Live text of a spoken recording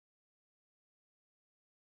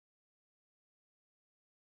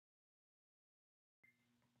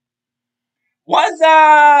What's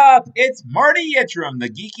up? It's Marty Yitram, the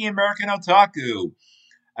Geeky American Otaku.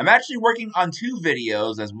 I'm actually working on 2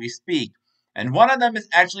 videos as we speak, and one of them is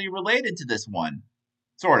actually related to this one.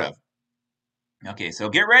 Sort of. Okay, so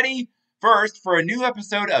get ready first for a new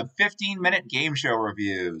episode of 15-minute game show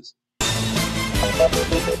reviews.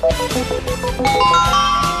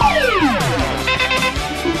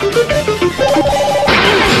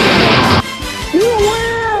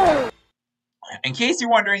 In case you're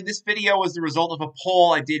wondering, this video was the result of a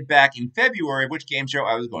poll I did back in February of which game show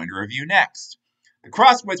I was going to review next. The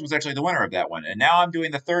Crosswits was actually the winner of that one, and now I'm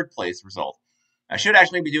doing the 3rd place result. I should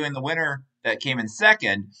actually be doing the winner that came in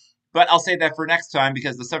 2nd, but I'll save that for next time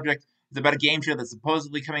because the subject is about a game show that's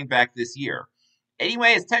supposedly coming back this year.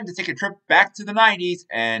 Anyway, it's time to take a trip back to the 90s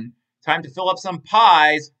and time to fill up some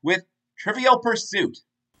pies with Trivial Pursuit.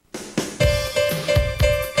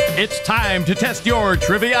 It's time to test your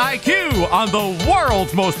trivia IQ on the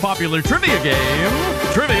world's most popular trivia game,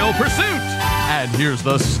 Trivial Pursuit. And here's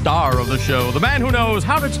the star of the show, the man who knows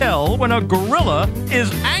how to tell when a gorilla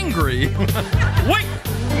is angry, Wink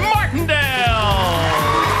Martindale.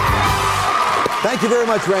 Thank you very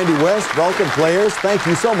much, Randy West. Welcome, players. Thank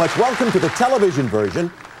you so much. Welcome to the television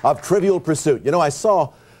version of Trivial Pursuit. You know, I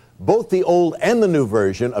saw both the old and the new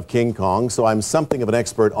version of King Kong, so I'm something of an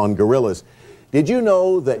expert on gorillas. Did you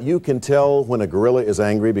know that you can tell when a gorilla is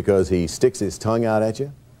angry because he sticks his tongue out at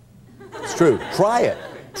you? It's true. Try it.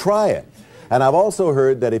 Try it. And I've also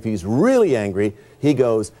heard that if he's really angry, he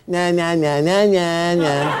goes, na, na, na, na, na,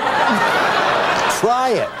 na.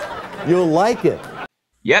 Try it. You'll like it.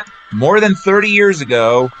 Yep, more than 30 years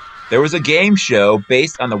ago, there was a game show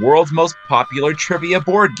based on the world's most popular trivia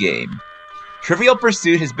board game. Trivial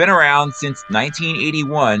Pursuit has been around since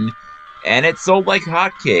 1981, and it sold like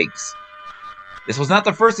hotcakes. This was not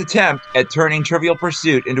the first attempt at turning Trivial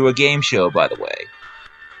Pursuit into a game show, by the way.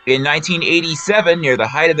 In 1987, near the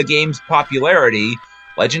height of the game's popularity,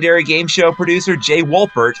 legendary game show producer Jay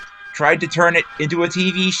Wolpert tried to turn it into a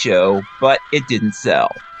TV show, but it didn't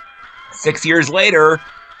sell. 6 years later,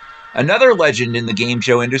 another legend in the game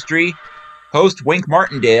show industry, host Wink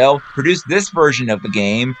Martindale, produced this version of the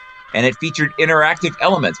game, and it featured interactive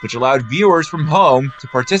elements which allowed viewers from home to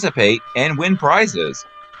participate and win prizes.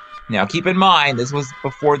 Now keep in mind, this was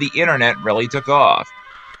before the internet really took off.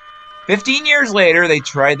 15 years later, they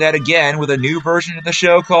tried that again with a new version of the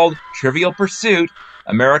show called Trivial Pursuit,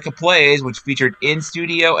 America Plays, which featured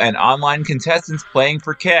in-studio and online contestants playing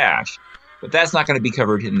for cash. But that's not going to be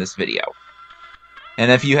covered in this video. And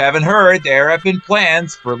if you haven't heard, there have been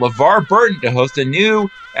plans for LeVar Burton to host a new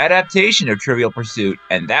adaptation of Trivial Pursuit,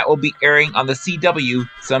 and that will be airing on the CW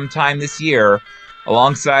sometime this year,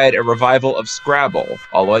 alongside a revival of Scrabble,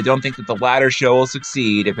 although I don't think that the latter show will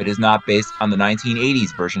succeed if it is not based on the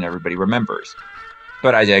 1980s version everybody remembers.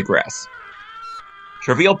 But I digress.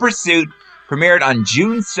 Trivial Pursuit premiered on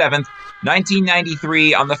June 7th,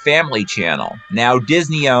 1993 on the Family Channel, now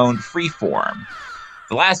Disney-owned Freeform.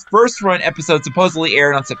 The last first-run episode supposedly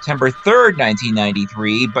aired on September 3rd,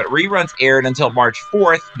 1993, but reruns aired until March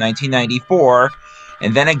 4th, 1994,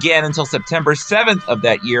 and then again until September 7th of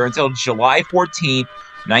that year until July 14th,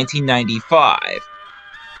 1995.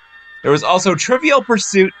 There was also Trivial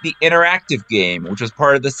Pursuit, the interactive game, which was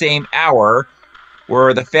part of the same hour,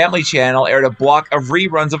 where the Family Channel aired a block of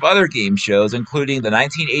reruns of other game shows, including the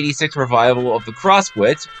 1986 revival of The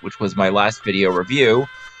Crosswits, which was my last video review,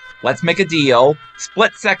 Let's Make a Deal,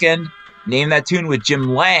 Split Second, Name That Tune with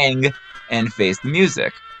Jim Lang, and Face the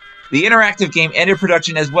Music. The interactive game ended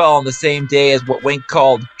production as well on the same day as what Wink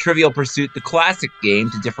called Trivial Pursuit, the classic game,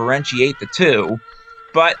 to differentiate the two,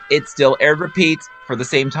 but it still aired repeats for the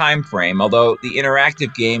same time frame, although the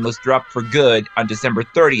interactive game was dropped for good on December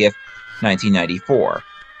 30th, 1994.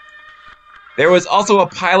 There was also a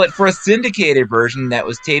pilot for a syndicated version that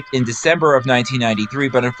was taped in December of 1993,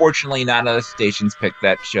 but unfortunately not enough stations picked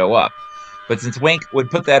that show up. But since Wink would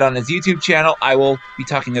put that on his YouTube channel, I will be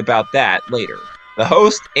talking about that later. The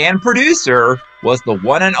host and producer was the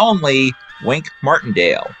one and only Wink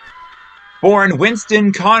Martindale. Born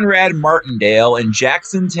Winston Conrad Martindale in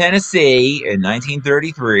Jackson, Tennessee in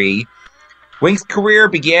 1933, Wink's career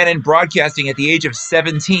began in broadcasting at the age of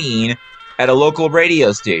 17 at a local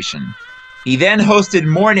radio station. He then hosted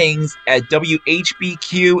mornings at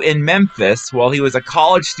WHBQ in Memphis while he was a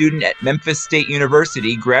college student at Memphis State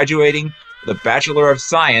University, graduating with a Bachelor of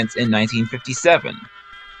Science in 1957.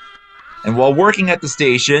 And while working at the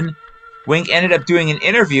station, Wink ended up doing an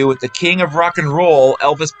interview with the king of rock and roll,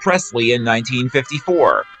 Elvis Presley, in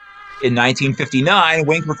 1954. In 1959,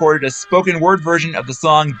 Wink recorded a spoken word version of the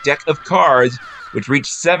song Deck of Cards, which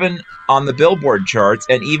reached 7 on the Billboard charts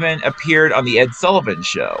and even appeared on The Ed Sullivan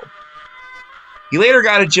Show. He later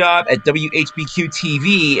got a job at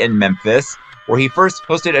WHBQ-TV in Memphis, where he first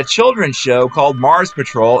hosted a children's show called Mars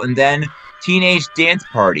Patrol and then Teenage Dance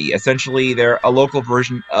Party. Essentially, they're a local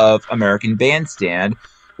version of American Bandstand,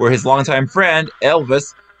 where his longtime friend,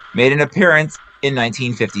 Elvis, made an appearance in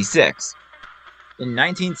 1956. In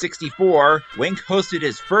 1964, Wink hosted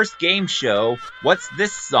his first game show, What's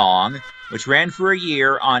This Song?, which ran for a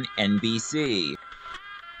year on NBC.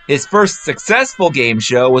 His first successful game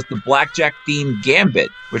show was the blackjack-themed Gambit,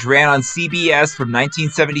 which ran on CBS from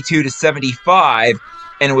 1972 to 75,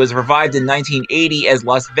 and was revived in 1980 as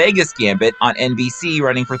Las Vegas Gambit on NBC,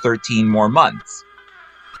 running for 13 more months.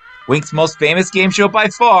 Wink's most famous game show by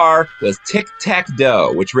far was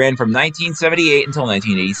Tic-Tac-Dough, which ran from 1978 until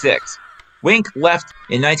 1986. Wink left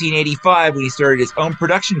in 1985 when he started his own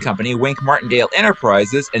production company, Wink Martindale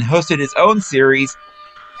Enterprises, and hosted his own series,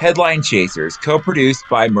 Headline Chasers, co-produced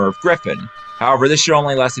by Merv Griffin. However, this show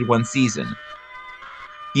only lasted one season.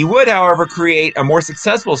 He would, however, create a more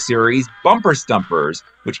successful series, Bumper Stumpers,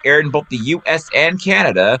 which aired in both the US and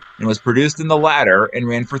Canada, and was produced in the latter, and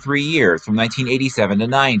ran for 3 years, from 1987 to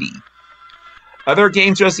 90. Other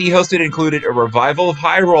game shows he hosted included a revival of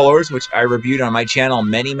High Rollers, which I reviewed on my channel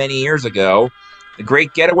many years ago, The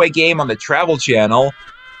Great Getaway Game on the Travel Channel,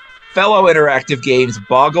 fellow interactive games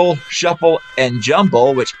Boggle, Shuffle, and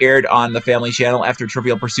Jumble, which aired on the Family Channel after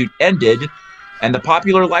Trivial Pursuit ended, and the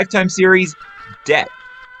popular Lifetime series Debt.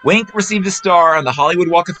 Wink received a star on the Hollywood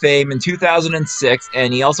Walk of Fame in 2006,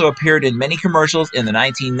 and he also appeared in many commercials in the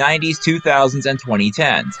 1990s, 2000s, and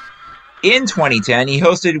 2010s. In 2010, he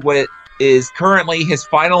hosted what is currently his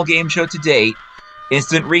final game show to date,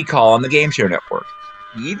 Instant Recall on the Game Show Network.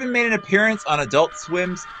 He even made an appearance on Adult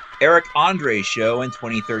Swim's Eric Andre's show in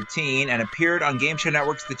 2013 and appeared on Game Show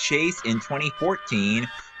Network's The Chase in 2014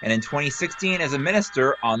 and in 2016 as a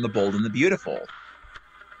minister on The Bold and the Beautiful.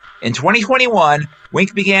 In 2021,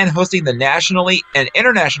 Wink began hosting the nationally and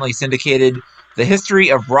internationally syndicated The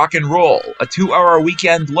History of Rock and Roll, a 2-hour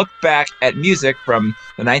weekend look back at music from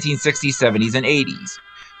the 1960s, 70s, and 80s.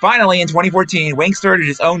 Finally, in 2014, Wink started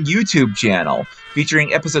his own YouTube channel,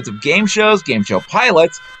 featuring episodes of game shows, game show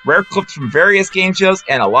pilots, rare clips from various game shows,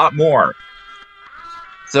 and a lot more.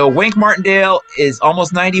 So Wink Martindale is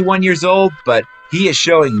almost 91 years old, but he is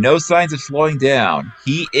showing no signs of slowing down.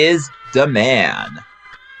 He is the man.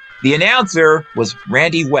 The announcer was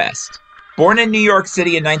Randy West. Born in New York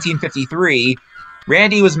City in 1953,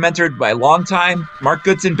 Randy was mentored by longtime Mark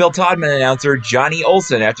Goodson Bill Todman announcer Johnny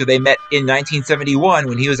Olson after they met in 1971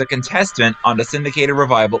 when he was a contestant on the syndicated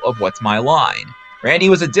revival of What's My Line. Randy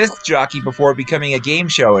was a disc jockey before becoming a game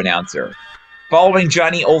show announcer. Following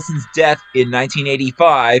Johnny Olson's death in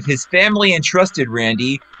 1985, his family entrusted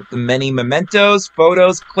Randy with the many mementos,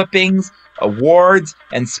 photos, clippings, awards,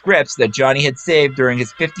 and scripts that Johnny had saved during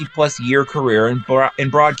his 50-plus year career in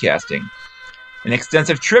broadcasting. An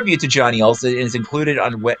extensive tribute to Johnny Olson is included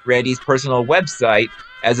on Randy's personal website,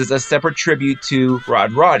 as is a separate tribute to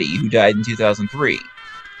Rod Roddy, who died in 2003.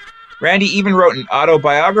 Randy even wrote an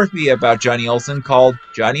autobiography about Johnny Olson called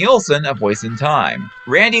Johnny Olson, A Voice in Time.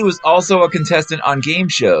 Randy was also a contestant on game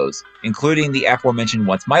shows, including the aforementioned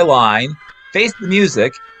What's My Line, Face the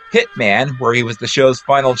Music, Hitman, where he was the show's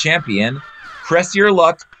final champion, Press Your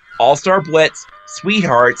Luck, All-Star Blitz,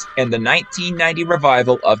 Sweethearts, and the 1990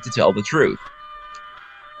 revival of To Tell the Truth.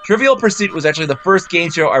 Trivial Pursuit was actually the first game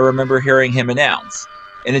show I remember hearing him announce,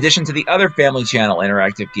 in addition to the other Family Channel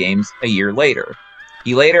interactive games a year later.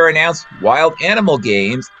 He later announced Wild Animal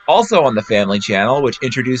Games, also on the Family Channel, which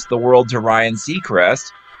introduced the world to Ryan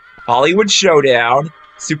Seacrest, Hollywood Showdown,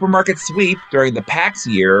 Supermarket Sweep during the PAX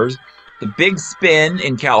years, The Big Spin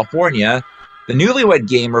in California, the Newlywed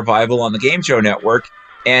Game revival on the Game Show Network,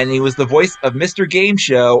 and he was the voice of Mr. Game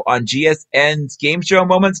Show on GSN's Game Show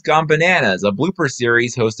Moments Gone Bananas, a blooper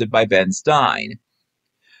series hosted by Ben Stein.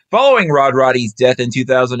 Following Rod Roddy's death in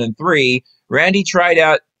 2003, Randy tried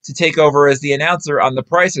out to take over as the announcer on The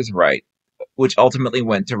Price is Right, which ultimately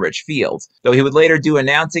went to Rich Fields, though he would later do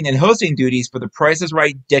announcing and hosting duties for The Price is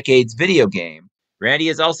Right Decades video game. Randy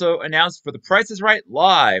has also announced for The Price is Right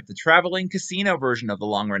Live, the traveling casino version of the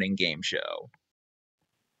long-running game show.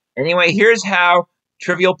 Anyway, here's how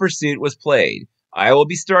Trivial Pursuit was played. I will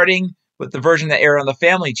be starting with the version that aired on the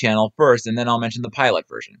Family Channel first, and then I'll mention the pilot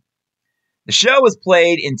version. The show was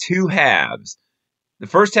played in 2 halves. The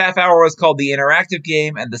first half hour was called the interactive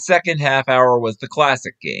game, and the second half hour was the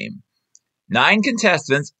classic game. 9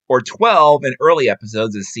 contestants, or 12 in early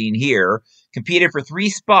episodes as seen here, competed for 3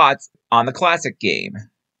 spots on the classic game.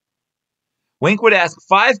 Wink would ask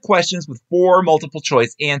 5 questions with 4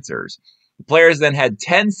 multiple-choice answers. The players then had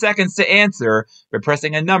 10 seconds to answer by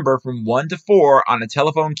pressing a number from 1 to 4 on a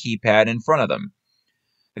telephone keypad in front of them.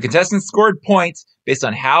 The contestants scored points based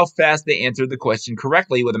on how fast they answered the question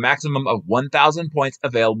correctly, with a maximum of 1,000 points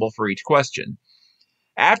available for each question.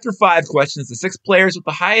 After 5 questions, the 6 players with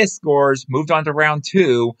the highest scores moved on to round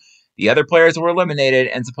 2. The other players were eliminated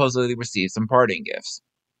and supposedly received some parting gifts.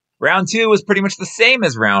 Round 2 was pretty much the same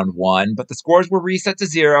as round 1, but the scores were reset to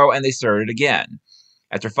 0 and they started again.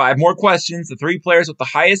 After 5 more questions, the 3 players with the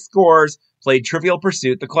highest scores played Trivial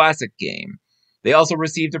Pursuit, the classic game. They also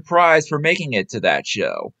received a prize for making it to that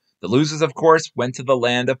show. The losers, of course, went to the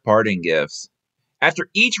land of parting gifts. After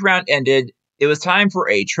each round ended, it was time for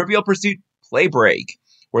a Trivial Pursuit play break,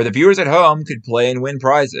 where the viewers at home could play and win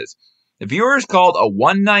prizes. The viewers called a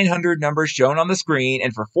 1-900 number shown on the screen,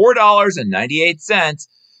 and for $4.98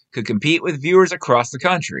 could compete with viewers across the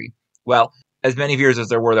country. Well, as many viewers as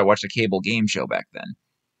there were that watched a cable game show back then.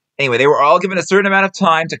 Anyway, they were all given a certain amount of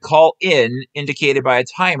time to call in, indicated by a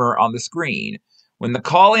timer on the screen. When the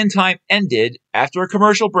call-in time ended, after a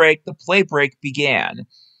commercial break, the play break began.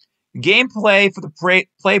 Gameplay for the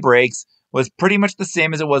play breaks was pretty much the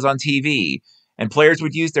same as it was on TV, and players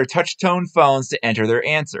would use their touch-tone phones to enter their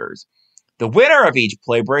answers. The winner of each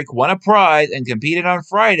play break won a prize and competed on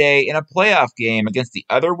Friday in a playoff game against the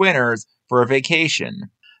other winners for a vacation.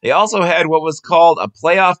 They also had what was called a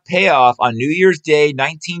playoff payoff on New Year's Day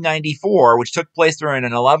 1994, which took place during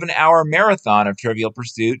an 11-hour marathon of Trivial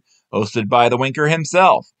Pursuit hosted by the Winker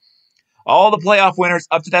himself. All the playoff winners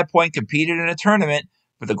up to that point competed in a tournament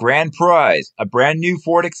for the grand prize, a brand new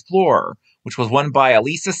Ford Explorer, which was won by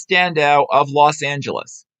Elisa Standow of Los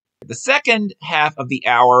Angeles. The second half of the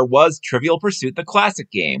hour was Trivial Pursuit, the classic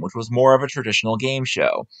game, which was more of a traditional game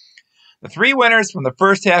show. The 3 winners from the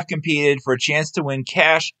first half competed for a chance to win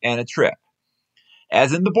cash and a trip.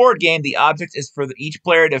 As in the board game, the object is for each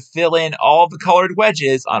player to fill in all of the colored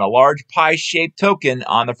wedges on a large pie-shaped token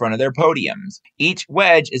on the front of their podiums. Each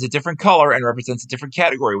wedge is a different color and represents a different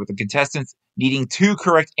category, with the contestants needing 2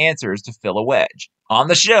 correct answers to fill a wedge. On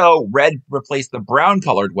the show, red replaced the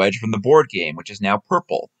brown-colored wedge from the board game, which is now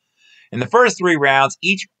purple. In the first 3 rounds,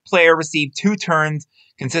 each player received 2 turns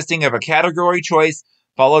consisting of a category choice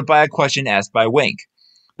followed by a question asked by Wink.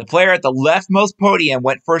 The player at the leftmost podium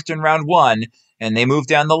went first in round 1, and they moved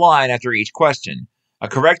down the line after each question. A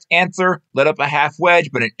correct answer lit up a half wedge,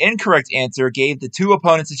 but an incorrect answer gave the 2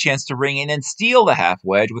 opponents a chance to ring in and steal the half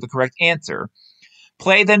wedge with a correct answer.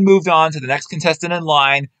 Play then moved on to the next contestant in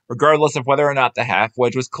line, regardless of whether or not the half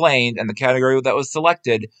wedge was claimed, and the category that was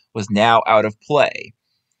selected was now out of play.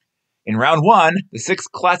 In round 1, the 6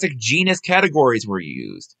 classic genus categories were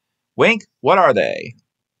used. Wink, what are they?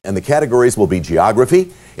 And the categories will be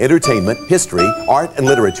geography, entertainment, history, art and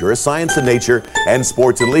literature, science and nature, and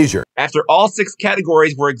sports and leisure. After all 6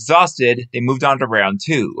 categories were exhausted, they moved on to round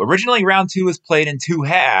 2. Originally, round 2 was played in 2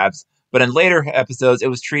 halves, but in later episodes, it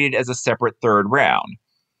was treated as a separate third round.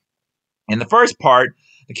 In the first part,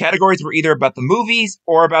 the categories were either about the movies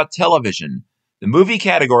or about television. The movie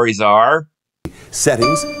categories are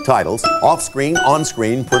settings, titles, off-screen,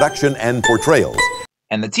 on-screen, production, and portrayals.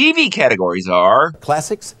 And the TV categories are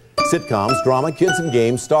classics, sitcoms, drama, kids and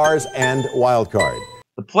games, stars, and wildcard.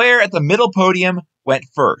 The player at the middle podium went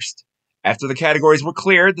first. After the categories were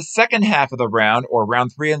cleared, the second half of the round, or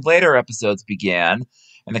round 3 and later episodes, began,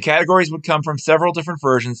 and the categories would come from several different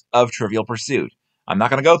versions of Trivial Pursuit. I'm not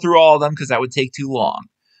going to go through all of them because that would take too long.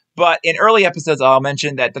 But in early episodes, I'll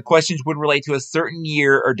mention that the questions would relate to a certain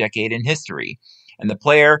year or decade in history, and the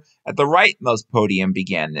player at the rightmost podium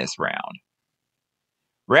began this round.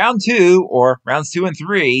 Round 2, or rounds 2 and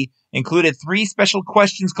 3, included 3 special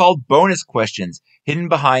questions called bonus questions, hidden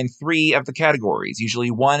behind 3 of the categories,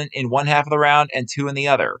 usually 1 in one half of the round and 2 in the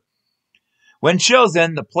other. When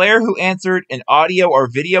chosen, the player who answered an audio or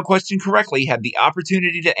video question correctly had the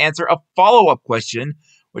opportunity to answer a follow-up question,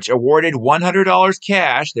 which awarded $100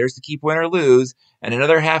 cash, there's to keep win or lose, and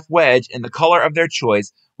another half wedge in the color of their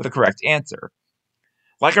choice with a correct answer.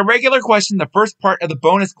 Like a regular question, the first part of the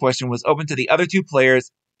bonus question was open to the other 2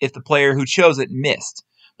 players if the player who chose it missed.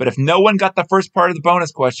 But if no one got the first part of the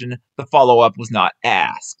bonus question, the follow-up was not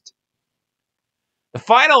asked. The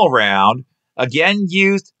final round again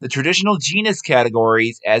used the traditional genus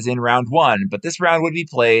categories as in round 1, but this round would be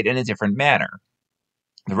played in a different manner.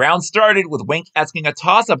 The round started with Wink asking a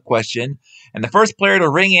toss-up question, and the first player to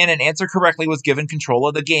ring in and answer correctly was given control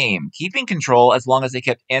of the game, keeping control as long as they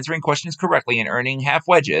kept answering questions correctly and earning half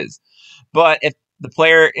wedges. But if the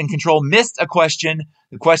player in control missed a question,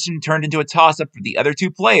 the question turned into a toss-up for the other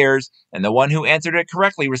 2 players, and the one who answered it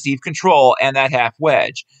correctly received control and that half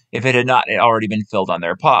wedge, if it had not already been filled on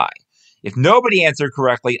their pie. If nobody answered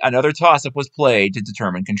correctly, another toss-up was played to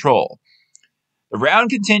determine control. The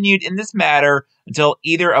round continued in this manner until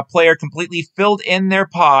either a player completely filled in their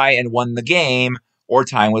pie and won the game, or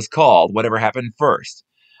time was called, whatever happened first.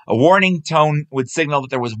 A warning tone would signal that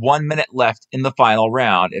there was 1 minute left in the final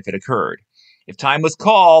round if it occurred. If time was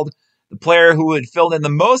called, the player who had filled in the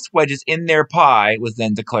most wedges in their pie was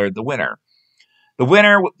then declared the winner. The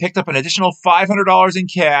winner picked up an additional $500 in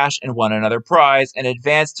cash and won another prize and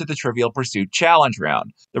advanced to the Trivial Pursuit Challenge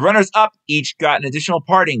round. The runners-up each got an additional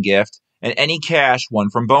parting gift and any cash won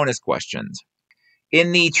from bonus questions.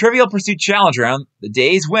 In the Trivial Pursuit Challenge round, the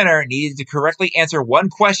day's winner needed to correctly answer one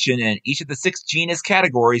question in each of the 6 genus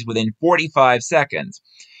categories within 45 seconds.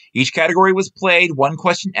 Each category was played one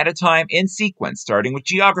question at a time in sequence, starting with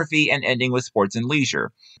geography and ending with sports and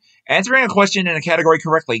leisure. Answering a question in a category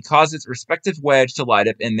correctly caused its respective wedge to light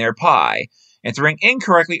up in their pie. Answering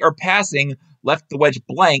incorrectly or passing left the wedge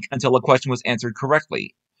blank until a question was answered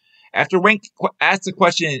correctly. After Wink asked a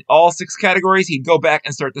question in all 6 categories, he'd go back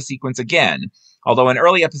and start the sequence again. Although in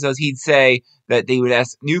early episodes, he'd say that they would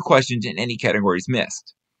ask new questions in any categories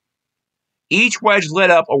missed. Each wedge lit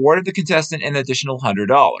up awarded the contestant an additional $100.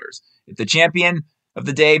 If the champion of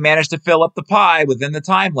the day managed to fill up the pie within the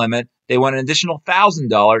time limit, they won an additional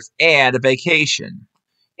 $1,000 and a vacation.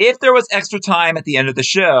 If there was extra time at the end of the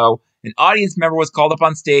show, an audience member was called up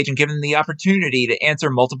on stage and given the opportunity to answer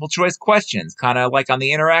multiple choice questions, kind of like on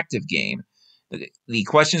the interactive game. The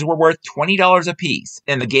questions were worth $20 apiece,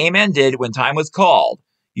 and the game ended when time was called,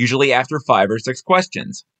 usually after 5 or 6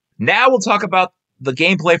 questions. Now we'll talk about the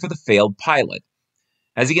gameplay for the failed pilot.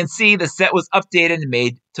 As you can see, the set was updated and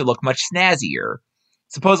made to look much snazzier.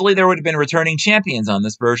 Supposedly, there would have been returning champions on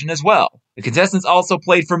this version as well. The contestants also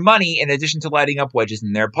played for money in addition to lighting up wedges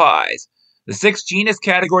in their pies. The 6 genus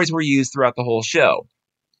categories were used throughout the whole show.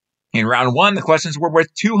 In round 1, the questions were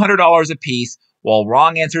worth $200 apiece, while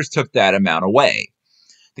wrong answers took that amount away.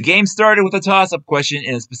 The game started with a toss-up question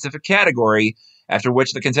in a specific category, after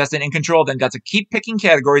which the contestant in control then got to keep picking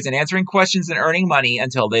categories and answering questions and earning money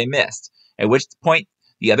until they missed, at which point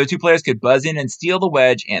the other 2 players could buzz in and steal the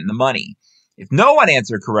wedge and the money. If no one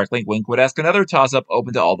answered correctly, Wink would ask another toss-up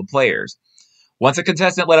open to all the players. Once a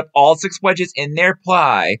contestant lit up all 6 wedges in their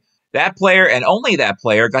pie, that player and only that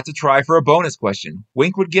player got to try for a bonus question.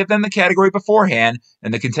 Wink would give them the category beforehand,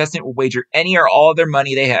 and the contestant would wager any or all of their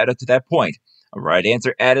money they had up to that point. A right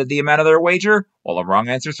answer added the amount of their wager, while a wrong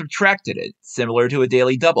answer subtracted it, similar to a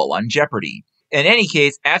daily double on Jeopardy! In any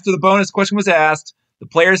case, after the bonus question was asked, the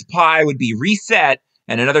player's pie would be reset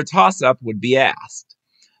and another toss-up would be asked.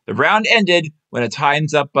 The round ended when a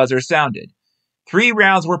time's up buzzer sounded. 3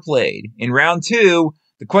 rounds were played. In round 2,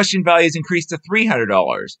 the question values increased to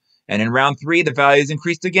 $300, and in round 3, the values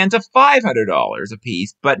increased again to $500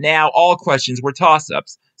 apiece, but now all questions were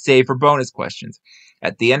toss-ups, save for bonus questions.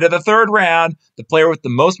 At the end of the 3rd round, the player with the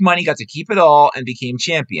most money got to keep it all and became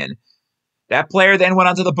champion. That player then went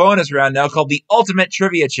on to the bonus round, now called the Ultimate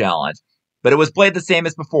Trivia Challenge, but it was played the same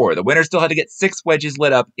as before. The winner still had to get 6 wedges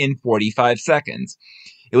lit up in 45 seconds.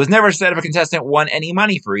 It was never said if a contestant won any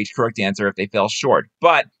money for each correct answer if they fell short,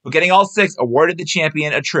 but getting all 6 awarded the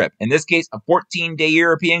champion a trip, in this case a 14-day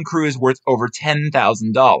European cruise worth over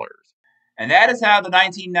 $10,000. And that is how the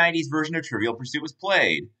 1990s version of Trivial Pursuit was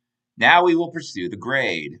played. Now we will pursue the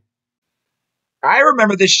grade. I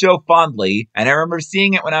remember this show fondly, and I remember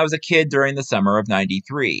seeing it when I was a kid during the summer of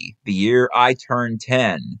 '93, the year I turned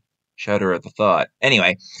 10. Shudder at the thought.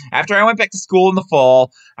 Anyway, after I went back to school in the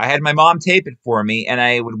fall, I had my mom tape it for me, and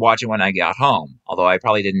I would watch it when I got home, although I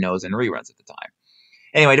probably didn't know it was in reruns at the time.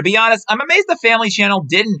 Anyway, to be honest, I'm amazed the Family Channel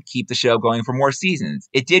didn't keep the show going for more seasons.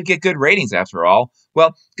 It did get good ratings after all.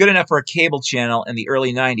 Well, good enough for a cable channel in the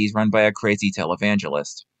early 90s run by a crazy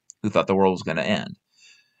televangelist who thought the world was going to end.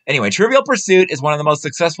 Anyway, Trivial Pursuit is one of the most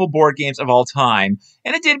successful board games of all time,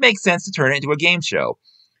 and it did make sense to turn it into a game show.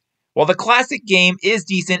 While the classic game is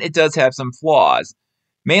decent, it does have some flaws.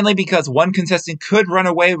 Mainly because one contestant could run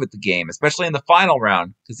away with the game, especially in the final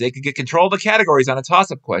round, because they could get control of the categories on a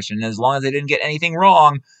toss-up question, and as long as they didn't get anything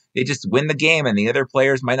wrong, they just win the game, and the other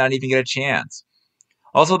players might not even get a chance.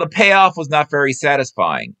 Also, the payoff was not very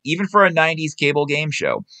satisfying, even for a 90s cable game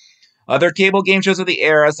show. Other cable game shows of the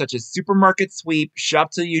era, such as Supermarket Sweep,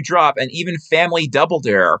 Shop Till You Drop, and even Family Double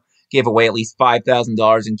Dare, gave away at least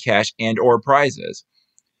 $5,000 in cash and or prizes.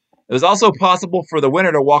 It was also possible for the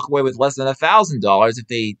winner to walk away with less than $1,000 if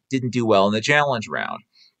they didn't do well in the challenge round.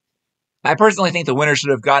 I personally think the winner should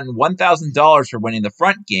have gotten $1,000 for winning the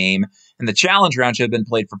front game, and the challenge round should have been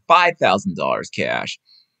played for $5,000 cash.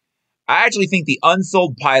 I actually think the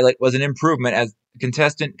unsold pilot was an improvement, as the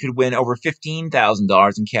contestant could win over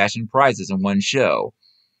 $15,000 in cash and prizes in one show.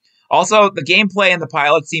 Also, the gameplay in the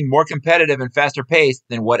pilot seemed more competitive and faster paced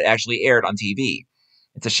than what actually aired on TV.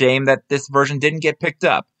 It's a shame that this version didn't get picked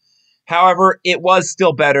up. However, it was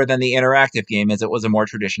still better than the interactive game as it was a more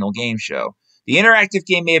traditional game show. The interactive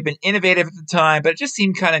game may have been innovative at the time, but it just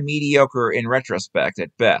seemed kind of mediocre in retrospect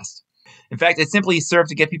at best. In fact, it simply served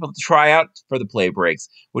to get people to try out for the play breaks,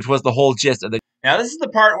 which was the whole gist of the... Now, this is the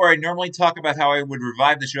part where I normally talk about how I would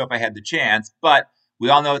revive the show if I had the chance, but we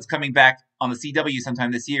all know it's coming back on the CW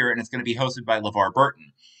sometime this year, and it's going to be hosted by LeVar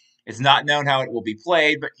Burton. It's not known how it will be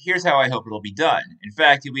played, but here's how I hope it'll be done. In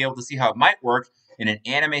fact, you'll be able to see how it might work in an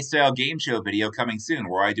anime-style game show video coming soon,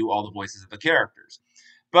 where I do all the voices of the characters.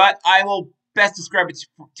 But I will best describe it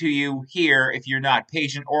to you here if you're not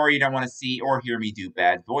patient, or you don't want to see or hear me do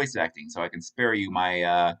bad voice acting, so I can spare you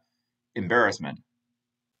my embarrassment.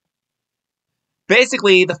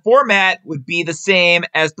 Basically, the format would be the same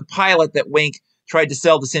as the pilot that Wink tried to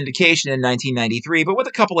sell to syndication in 1993, but with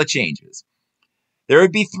a couple of changes. There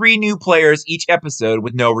would be 3 new players each episode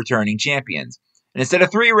with no returning champions. And instead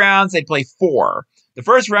of 3 rounds, they'd play 4. The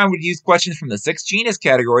first round would use questions from the 6 genus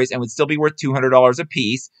categories and would still be worth $200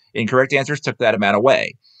 apiece. Incorrect answers took that amount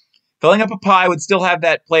away. Filling up a pie would still have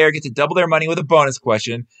that player get to double their money with a bonus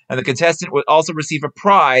question, and the contestant would also receive a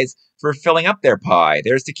prize for filling up their pie.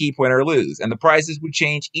 Theirs to keep, win, or lose. And the prizes would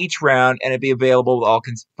change each round, and it'd be available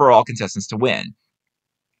for all contestants to win.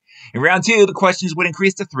 In round 2, the questions would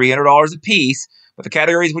increase to $300 apiece, but the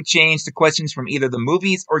categories would change to questions from either the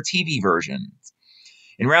movies or TV versions.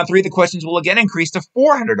 In round 3, the questions will again increase to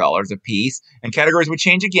 $400 apiece, and categories would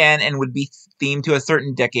change again and would be themed to a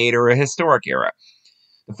certain decade or a historic era.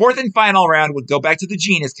 The 4th and final round would go back to the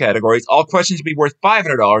genus categories. All questions would be worth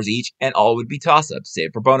 $500 each, and all would be toss-ups,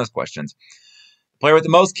 save for bonus questions. The player with the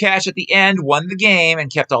most cash at the end won the game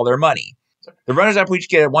and kept all their money. The runners-up would each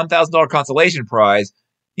get a $1,000 consolation prize,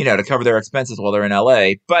 to cover their expenses while they're in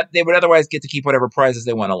LA, but they would otherwise get to keep whatever prizes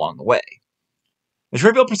they won along the way. The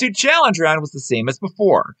Trivial Pursuit Challenge round was the same as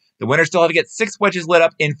before. The winner still had to get 6 wedges lit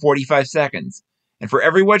up in 45 seconds. And for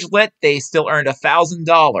every wedge lit, they still earned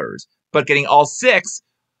 $1,000, but getting all 6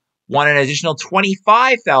 won an additional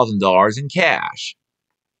 $25,000 in cash.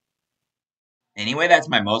 Anyway, that's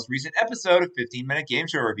my most recent episode of 15-Minute Game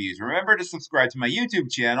Show Reviews. Remember to subscribe to my YouTube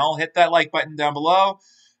channel, hit that like button down below.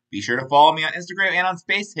 Be sure to follow me on Instagram and on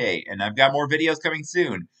Spacehey, and I've got more videos coming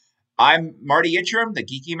soon. I'm Marty Itchram, the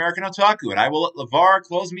Geeky American Otaku, and I will let LeVar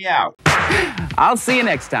close me out. I'll see you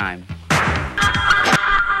next time.